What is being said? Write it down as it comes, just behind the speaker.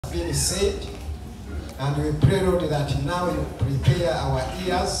been said. And we pray, Lord, that now you prepare our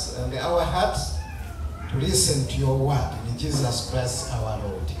ears and our hearts to listen to your word in Jesus Christ our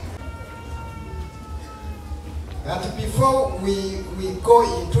Lord. That before we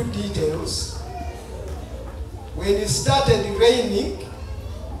go into details, when it started raining,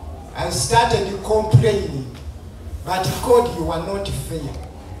 I started complaining, but God, you are not fair.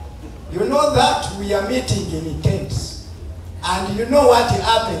 You know that we are meeting in tents, and you know what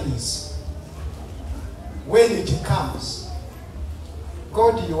happens when it comes.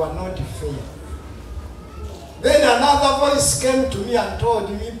 God, you are not fair. Then another voice came to me and told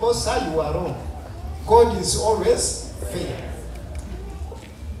me, Bossa, you are wrong. God is always fair.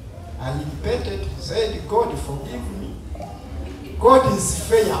 I repented, said, God, forgive me. God is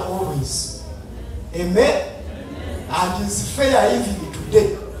fair always. Amen? And is fair even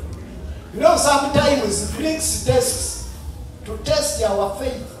today. You know, sometimes it brings tests to test our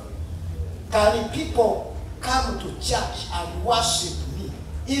faith. Can people come to church and worship me,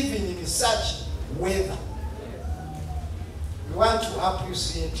 even in such weather? We want to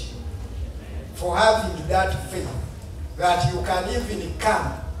appreciate you for having that faith, that you can even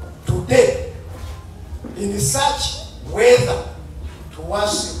come today in such weather to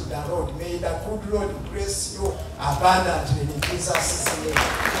worship the Lord. May the good Lord bless you abundantly in Jesus' name.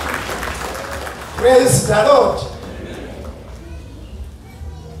 Praise the Lord.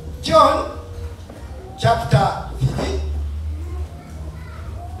 John chapter 3.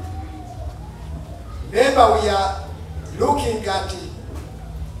 Remember, we are looking at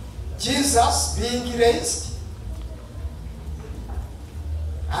Jesus being raised.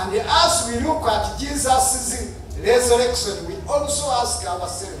 And as we look at Jesus' resurrection, we also ask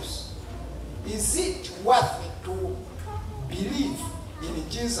ourselves, is it worth to believe in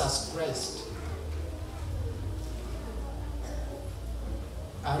Jesus Christ?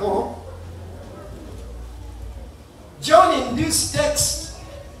 Hello? John in this text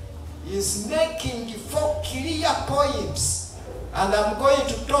is making 4 clear points, and I'm going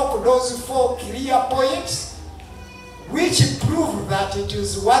to talk those 4 clear points which prove that it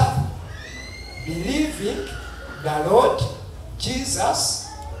is worth believing the Lord Jesus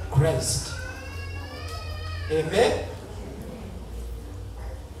Christ. Amen?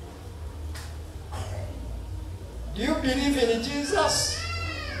 Do you believe in Jesus?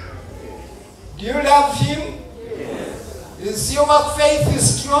 Do you love him? Yes. Is your faith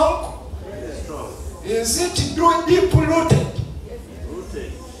strong? Yes. Strong. Is it deep rooted?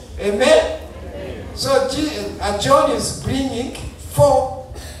 Rooted. Amen? Amen. So John is bringing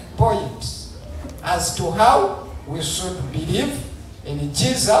 4 points as to how we should believe in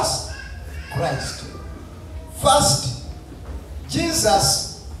Jesus Christ. First,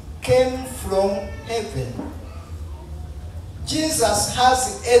 Jesus came from heaven. Jesus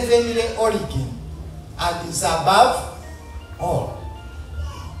has heavenly origin and is above all.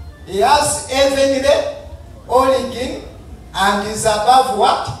 He has heavenly origin and is above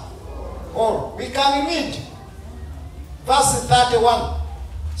what? All. We can read verse 31.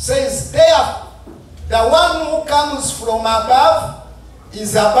 Says, there, the one who comes from above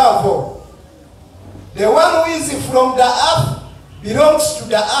is above all. The one who is from the earth belongs to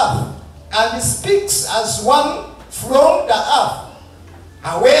the earth and speaks as one from the earth.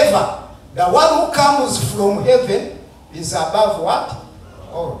 However, the one who comes from heaven is above what?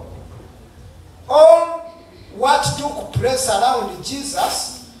 All. All what took place around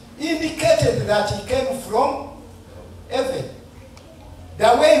Jesus indicated that he came from heaven.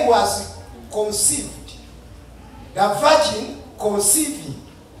 The way he was conceived, the virgin conceiving.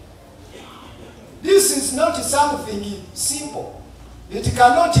 This is not something simple. It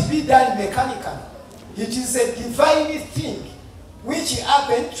cannot be done mechanically. It is a divine thing which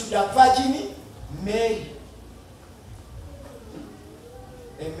happened to the Virgin Mary.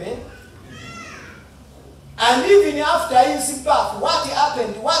 Amen. And even after his birth, what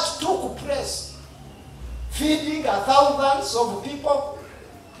happened? What took place? Feeding thousands of people,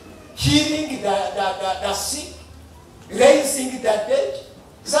 healing the sick, raising the dead.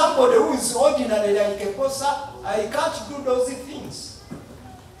 Somebody who is ordinary like a Bossa, I can't do those things.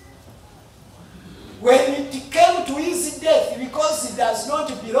 When it came to his death, because it does not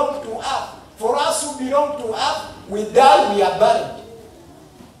belong to earth, for us who belong to earth, we die, we are buried.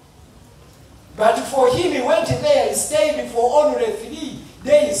 But for him, he went there, he stayed for only 3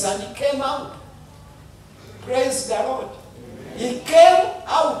 days and he came out. Praise the Lord. He came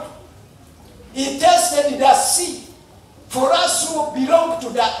out. He tasted the sea. For us who belong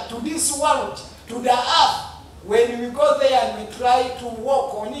to this world, to the earth, when we go there and we try to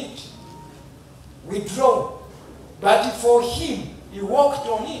walk on it, we drown. But for him, He walked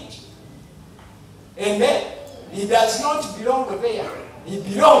on it. Amen? He does not belong there. He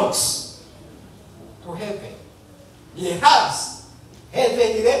belongs to heaven. He has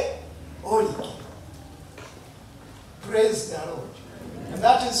heavenly origin. Praise the Lord. And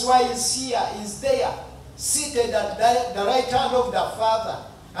that is why he's here, he's there, seated at the right hand of the Father.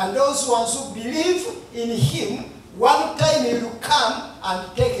 And those ones who believe in him, one time he will come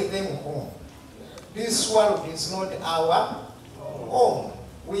and take them home. This world is not our home.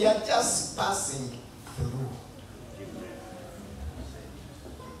 We are just passing through.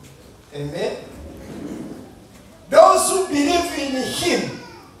 Amen. Those who believe in him,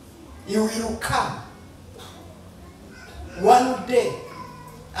 he will come one day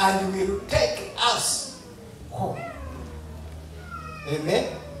and will take us home.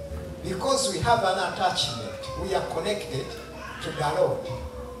 Amen. Because we have an attachment. We are connected to the Lord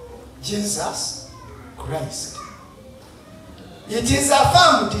Jesus Christ. It is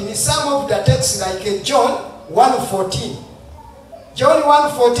affirmed in some of the texts, like John 1:14. John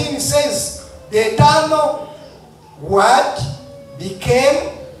 1:14 says, the eternal word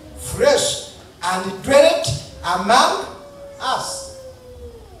became flesh and dwelt among us.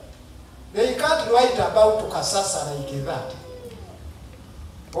 They can't write about Kasasa like that.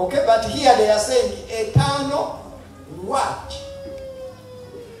 Okay, but here they are saying eternal word.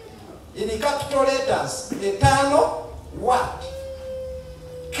 In the capital letters, eternal word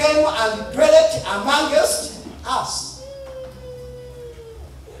came and dwelt amongst us.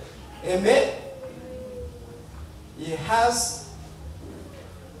 Amen. He has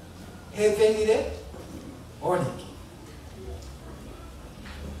heavenly origin.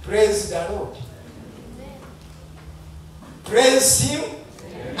 Praise the Lord. Praise him.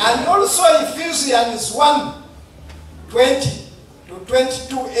 And also Ephesians 1:20 to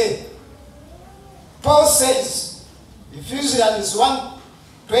 22a. Paul says, Ephesians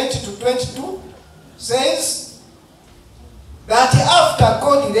 1:20 to 22 says that after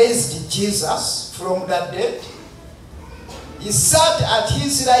God raised Jesus from the dead, he sat at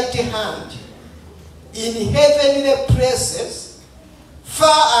his right hand in heavenly places,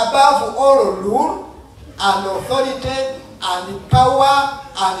 far above all rule and authority and power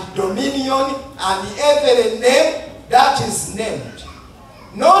and dominion and every name that is named,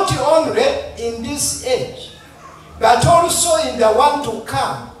 not only in this age, but also in the one to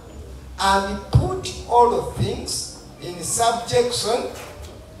come, and put all things in subjection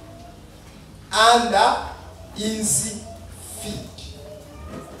under his feet.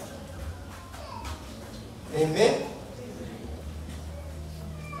 Amen.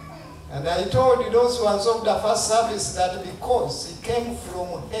 And I told those ones of the first service that because he came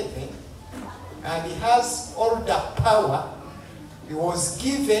from heaven and he has all the power, he was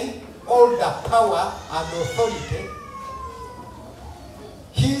given all the power and authority,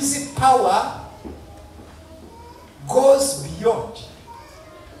 his power goes beyond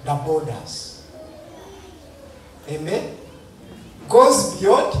the borders. Amen? Goes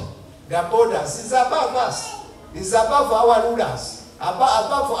beyond the borders. It's above us. It's above our rulers.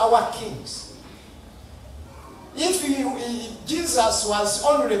 Above our kings. If Jesus was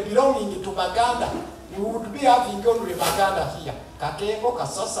only belonging to Baganda, we would be having only Baganda here. Kakengo,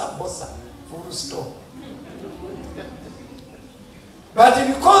 Kasasa, Bosa, full stop.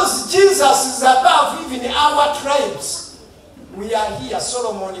 But because Jesus is above even our tribes, we are here,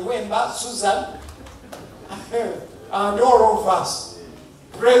 Solomon, Wemba, Susan, and all of us.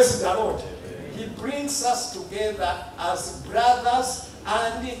 Praise the Lord. He brings us together as brothers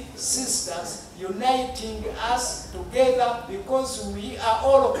and sisters, uniting us together because we are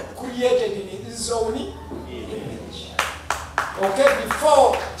all created in his own image. Okay,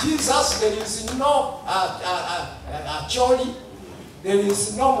 before Jesus, there is no Choli, there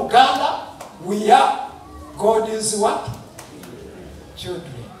is no Muganda. We are God's what?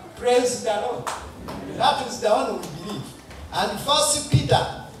 Children. Praise the Lord. That is the one we believe. And First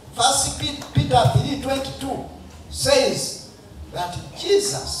Peter 3:22 says that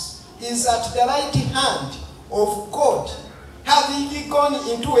Jesus is at the right hand of God, having gone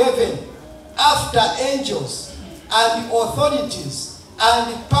into heaven after angels and authorities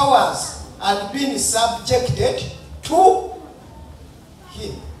and powers had been subjected to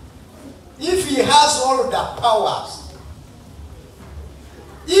him. If he has all the powers,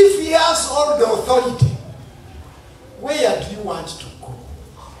 if he has all the authority, where do you want to go?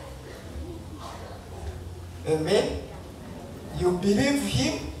 Amen. You believe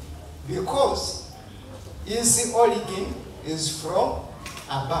him because his origin is from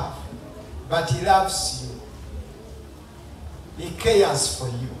above. But he loves you. He cares for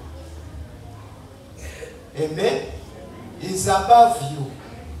you. Amen. is above you,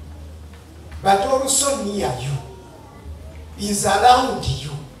 but also near you, is around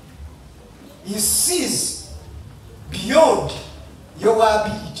you. He sees beyond your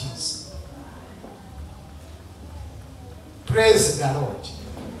abilities. Praise the Lord.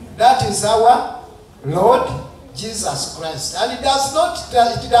 That is our Lord Jesus Christ. And it does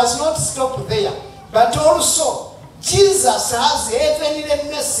not stop there, but also Jesus has a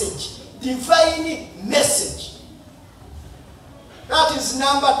heavenly message, divine message. That is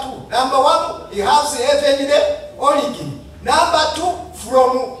number two. Number one, he has a heavenly origin. Number two,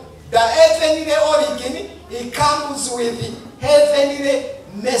 from the heavenly origin, he comes with the heavenly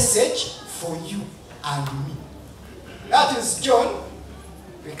message for you and me. That is John.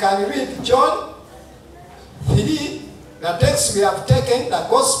 We can read John 3, the text we have taken, the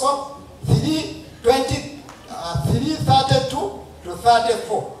Gospel, 3:32 to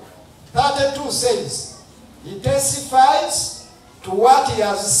 34. 32 says, he testifies to what he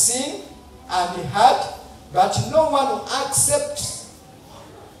has seen and heard, but no one accepts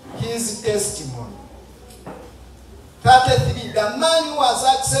his testimony. 33, the man who has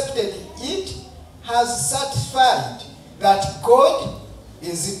accepted it has certified that God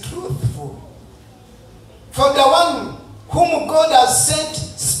is truthful. For the one whom God has sent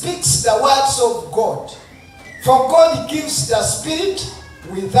speaks the words of God. For God gives the Spirit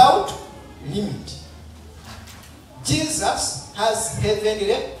without limit. Jesus has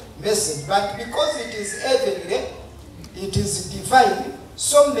heavenly message, but because it is heavenly, it is divine,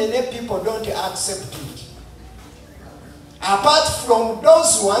 so many people don't accept it. Apart from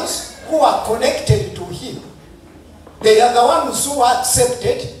those ones who are connected to him, they are the ones who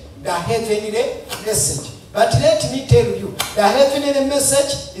accepted the heavenly message. But let me tell you, the heavenly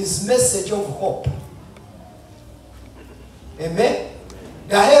message is message of hope. Amen?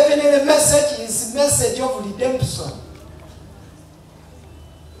 The heavenly message is message of redemption.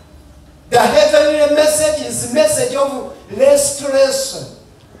 The heavenly message is message of restoration.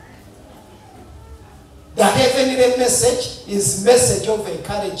 The heavenly message is message of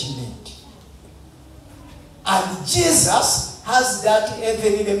encouragement. And Jesus has that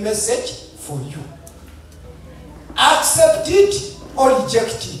heavenly message for you. Accept it or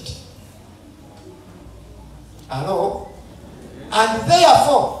reject it. Hello? And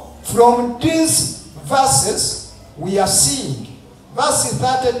therefore, from these verses, we are seeing, verse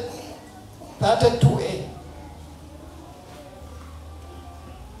 32a.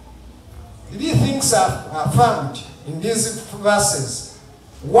 Three things are found in these verses.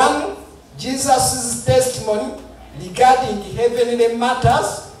 One, Jesus' testimony regarding heavenly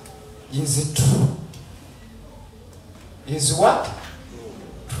matters is true. Is what?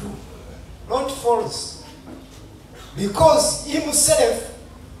 True. Not false. Because himself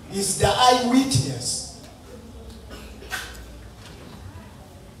is the eyewitness.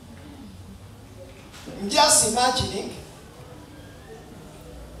 I'm just imagining,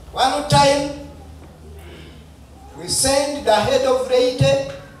 one time we send the head of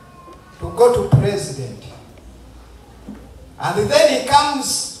Haiti to go to president. And then he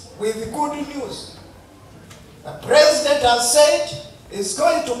comes with good news. The president has said he's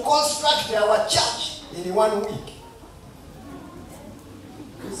going to construct our church in 1 week.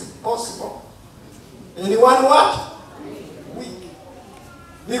 Is it possible? In 1 what? Week.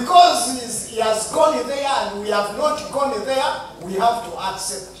 Because he has gone there and we have not gone there, we have to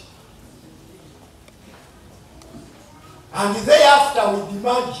accept. And thereafter we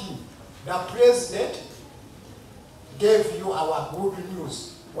demand him. The president gave you our good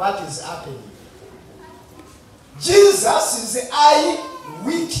news. What is happening? Jesus is the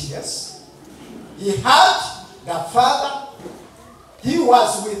eyewitness. He had the Father. He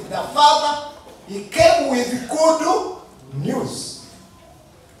was with the Father. He came with good news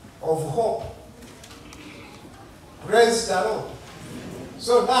of hope. Praise the Lord.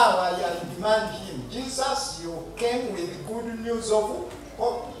 So now I demand him. Jesus, you came with good news of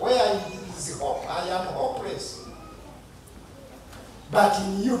hope. Where is hope? I am hopeless. But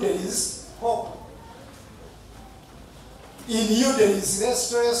in you there is hope. In you there is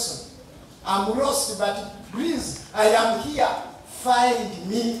restoration. I'm lost, but please, I am here. Find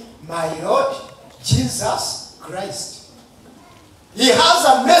me, my Lord Jesus Christ. He has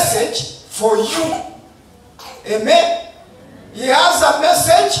a message for you. Amen. He has a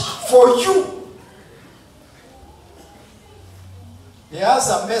message for you. He has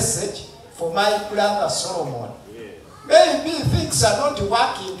a message for my brother Solomon. Maybe things are not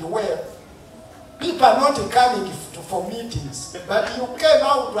working well. People are not coming for meetings. But you came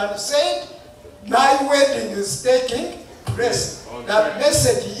out and said, my wedding is taking place. The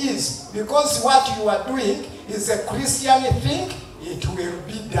message is, because what you are doing is a Christian thing, it will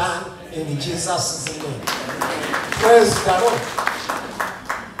be done in Jesus' name. Praise the Lord.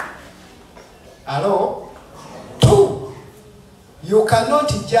 Hello? 2, you cannot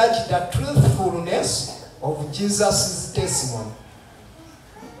judge the truthfulness of Jesus' testimony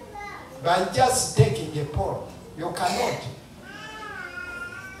by just taking a poll. You cannot.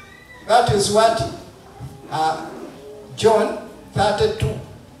 That is what John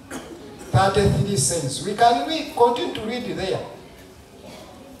 32:33 says. We can continue to read there.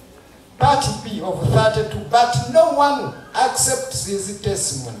 Part B of 32. But no one accepts his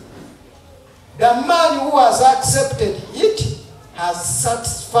testimony. The man who has accepted it has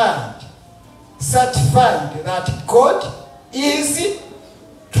certified that God is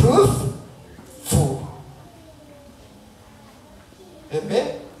truthful.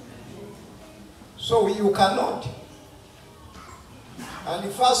 Amen? So you cannot.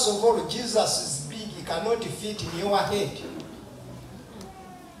 And first of all, Jesus is big. He cannot fit in your head.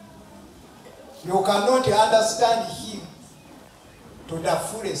 You cannot understand him to the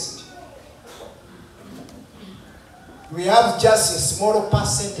fullest. We have just a small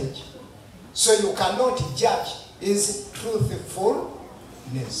percentage. So you cannot judge his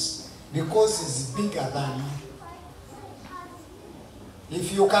truthfulness because he's bigger than you.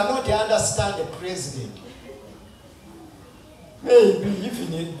 If you cannot understand the president, maybe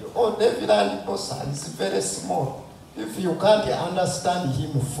even the person is very small. If you can't understand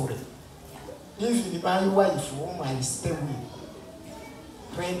him fully, even my wife, whom I stay with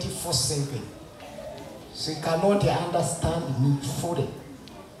 24/7, she cannot understand me fully.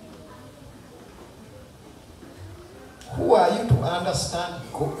 Who are you to understand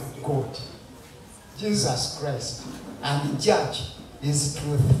God? Jesus Christ, and judge his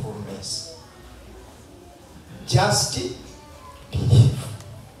truthfulness. Just believe.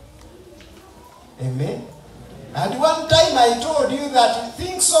 Amen. And one time I told you that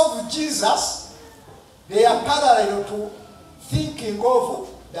things of Jesus, they are parallel to thinking of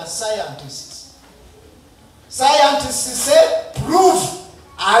the scientists. Scientists say, prove,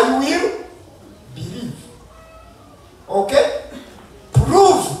 I will believe. Okay?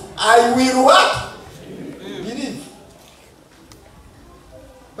 Prove, I will what? Believe.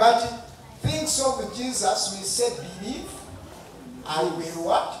 But things of Jesus, we say believe, I will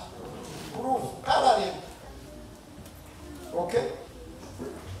what? Prove. Parallel. Okay?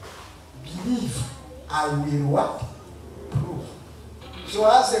 Believe, I will what? Prove. So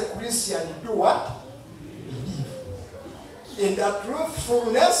as a Christian, you do what? Believe. In the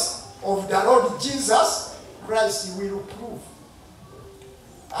truthfulness of the Lord Jesus Christ, he will prove.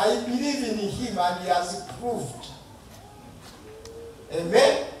 I believe in him and he has proved.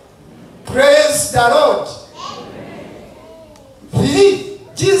 Amen? Praise the Lord. Amen.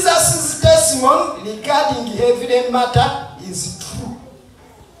 Jesus' testimony regarding heavenly matter is true.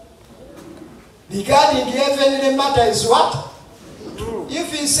 Regarding heavenly matter is what? True.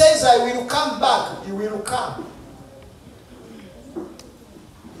 If he says, I will come back, he will come.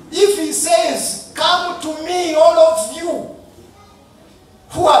 If he says, come to me, all of you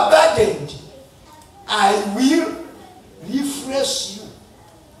who are burdened, I will refresh you.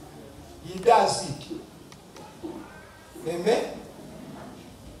 He does it. Amen?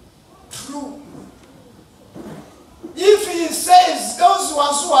 True. If he says, those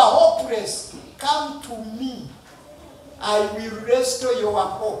ones who are hopeless, come to me, I will restore your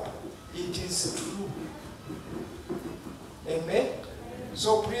hope. It is true. Amen?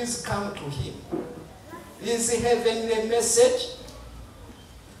 So please come to him. His heavenly message,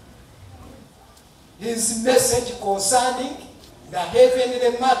 his message concerning the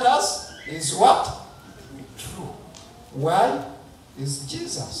heavenly matters is what? True. Why? Is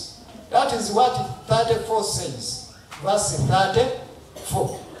Jesus. That is what 34 says. Verse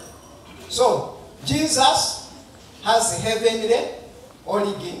 34. So, Jesus has a heavenly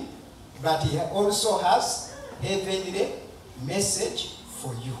origin, but he also has heavenly message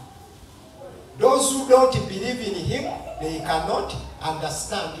for you. Those who don't believe in him, they cannot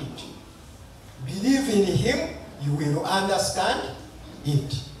understand it. Believe in him, you will understand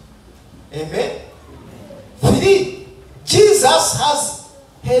it. Amen? 3, Jesus has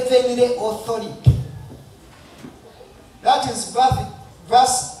heavenly authority. That is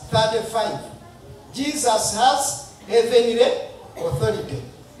verse 35. Jesus has heavenly authority.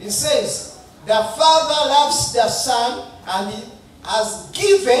 He says, the Father loves the Son and he has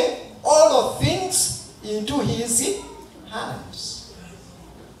given all things into his hands.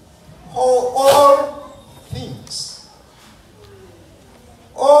 All things.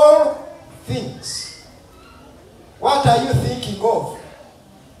 All things. What are you thinking of?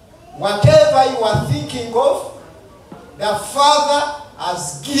 Whatever you are thinking of,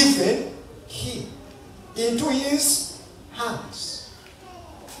 given him into his hands.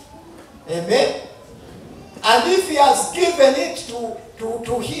 Amen? And if he has given it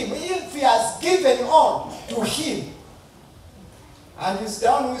to him, if he has given on to him, and he's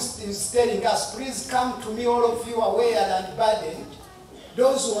down, he's telling us, please come to me, all of you aware and burdened,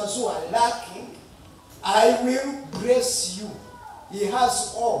 those who are lacking, I will bless you. He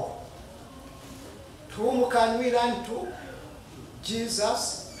has all. To whom can we run to?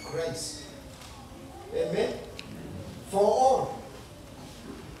 Jesus Christ. Amen? For all.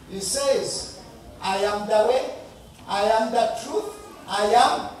 He says, I am the way, I am the truth, I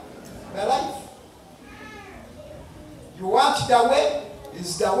am the life. You want the way,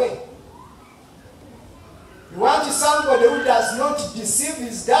 is the way. You want somebody who does not deceive,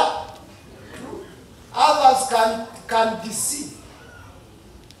 is the truth. Others can deceive.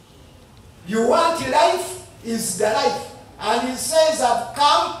 You want life, is the life. And he says, I've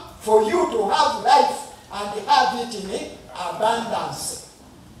come for you to have life and have it in abundance.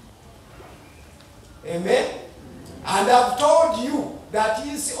 Amen? And I've told you that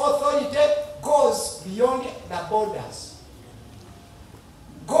his authority goes beyond the borders.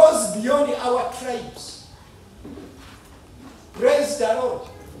 Goes beyond our tribes. Praise the Lord.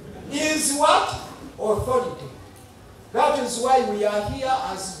 Is what? Authority. That is why we are here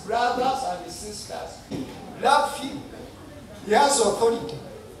as brothers and sisters. Love him. He has authority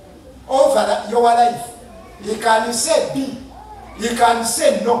over your life. He can say be. He can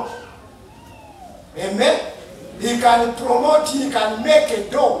say no. Amen? He can promote, he can make a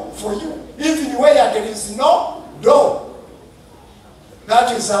door for you, even where there is no door.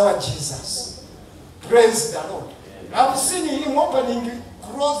 That is our Jesus. Praise the Lord. I've seen him opening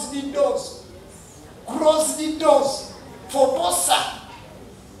closed doors. Closed doors for bossa.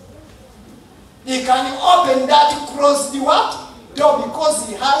 He can open that closed what? Door because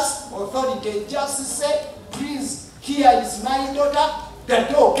he has authority. Just say, please, here is my daughter. The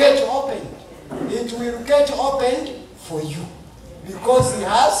door get opened. It will get opened for you because he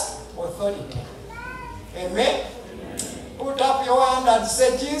has authority. Amen? Put up your hand and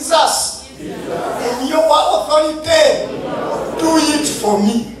say, Jesus, in your authority, do it for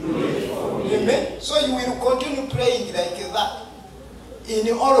me. Amen? So you will continue praying like that.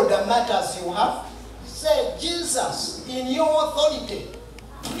 In all of the matters you have, say, Jesus, in your authority,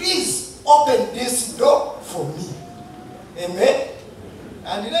 please open this door for me. Amen?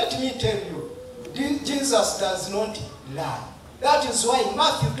 And let me tell you, Jesus does not lie. That is why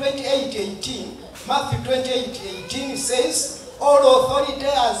Matthew 28:18, Matthew 28:18 says, all authority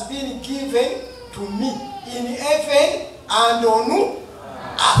has been given to me in heaven and on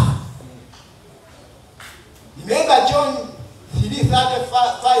earth. Remember John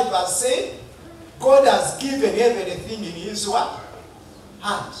 3:35 verse saying, God has given everything in his what?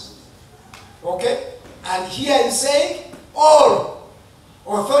 Hands. Okay? And here he's saying, all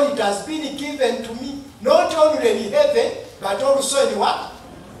authority has been given to me, not only in heaven, but also in what?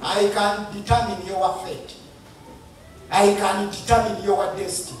 I can determine your fate. I can determine your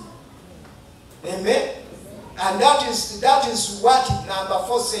destiny. Amen? And that is what number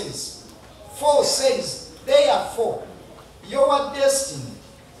 4 says. 4 says, therefore, your destiny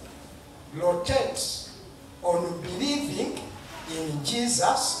rotates on believing in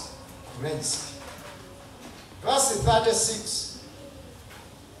Jesus Christ. Verse 36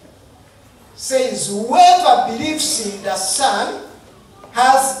 says, whoever believes in the Son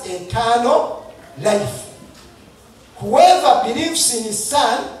has eternal life. Whoever believes in his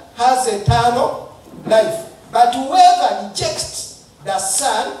Son has eternal life. But whoever rejects the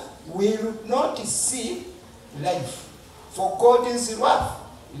Son will not see life. For God's wrath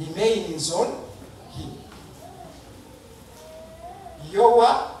remains on him.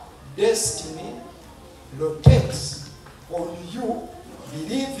 Your destiny rotates on you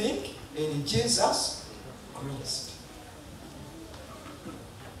believing in Jesus Christ.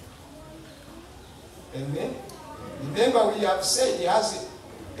 Amen. Remember we have said he has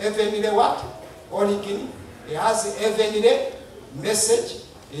heavenly what? Origin. He has heavenly message.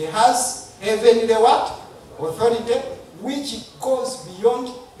 He has heavenly what? Authority, which goes beyond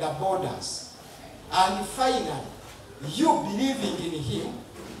the borders. And finally, you believing in him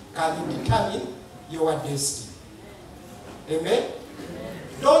can determine your destiny. Amen?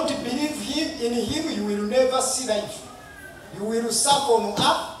 Don't believe him in him, you will never see life. You will suffer on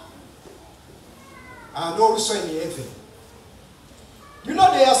earth and also in heaven. You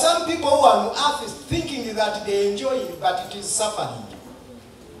know, there are some people who are on earth thinking that they enjoy it, but it is suffering.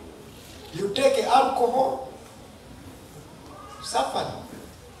 You take alcohol, suffering.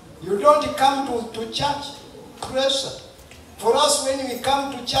 You don't come to church, pressure. For us, when we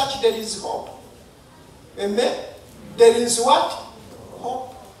come to church, there is hope. Amen? There is what?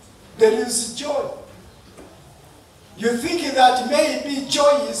 Hope. There is joy. You think that maybe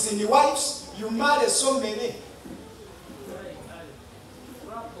joy is in wives? You marry so many.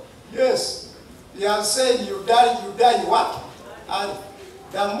 Yes. They have said you die what? And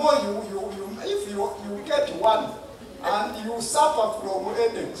the more if you get one, and you suffer from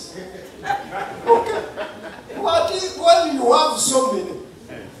headaches. Okay. What is when you have so many?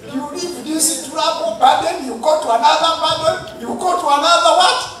 You leave this trouble burden, you go to another burden, you go to another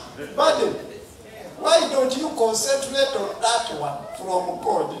what? Burden. Why don't you concentrate on that one from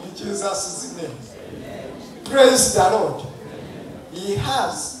God in Jesus' name? Praise the Lord. He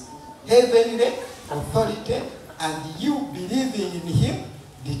has heavenly authority, and you believing in him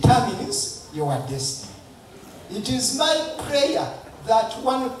determines your destiny. It is my prayer that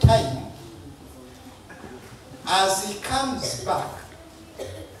one time, as he comes back,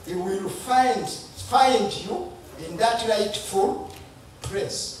 he will find you in that rightful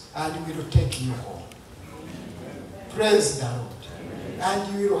place, and he will take you home. Praise the Lord.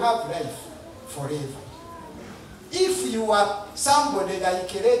 And you will have life forever. If you are somebody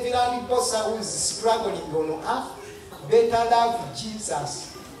like Reverend Bossa who is struggling on earth, better love Jesus.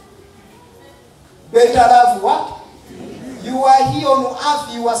 Better love what? You are here on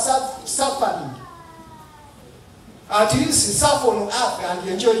earth, you are suffering. At least suffer on earth and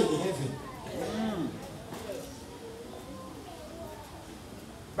enjoy in heaven.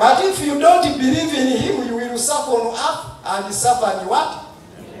 But if you don't believe in him, you will suffer on earth and suffer in what?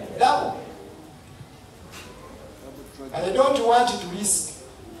 Double. I don't want to risk.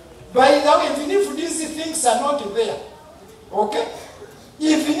 By the way, even if these things are not there, okay?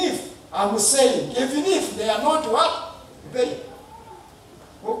 Even if, I'm saying, even if they are not what? There.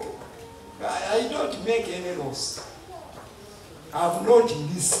 Okay? I don't make any loss. I have not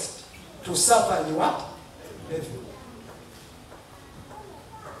risked to suffer in what? Heaven.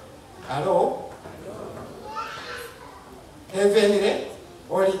 Hello? Heavenly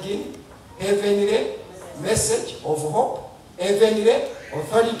origin, heavenly message of hope, heavenly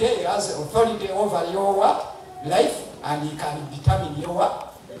authority. He has authority over your what? Life, and he can determine your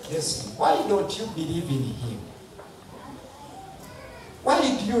what? Destiny. Why don't you believe in him? Why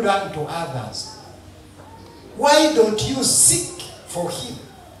do you run to others? Why don't you seek for him?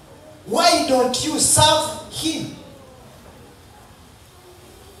 Why don't you serve him?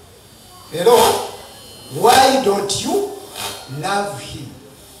 Hello? Why don't you love him?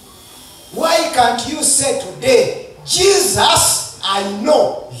 Why can't you say today, Jesus, I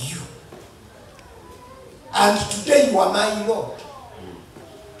know you, and today you are my Lord.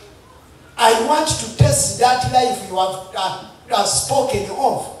 I want to test that life you have spoken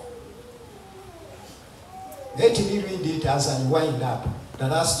of. Let me read it as I wind up. The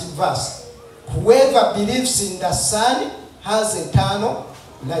last verse. Whoever believes in the Son has eternal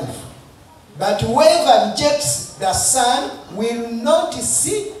life. But whoever rejects the Son will not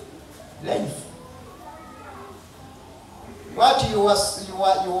see life. What you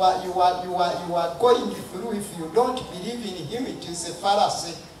are going through, if you don't believe in him, it is a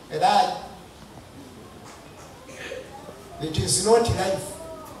fallacy, a lie. It is not life.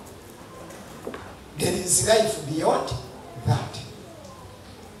 There is life beyond that.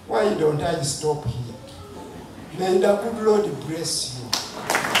 Why don't I stop here? May the good Lord bless you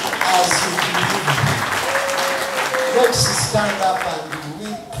as you believe in him. Let's stand up and we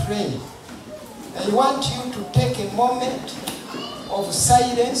pray. I want you to take a moment of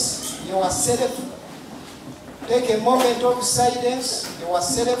silence yourself. Take a moment of silence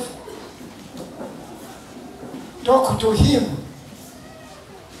yourself. Talk to him.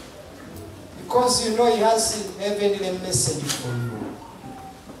 Because you know he has a heavenly message for you.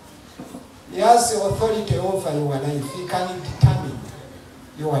 He has authority over your life. He can determine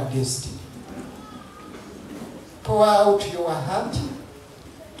your destiny. Pour out your heart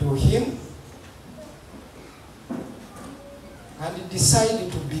to him and decide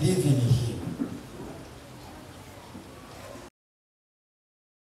to believe in him.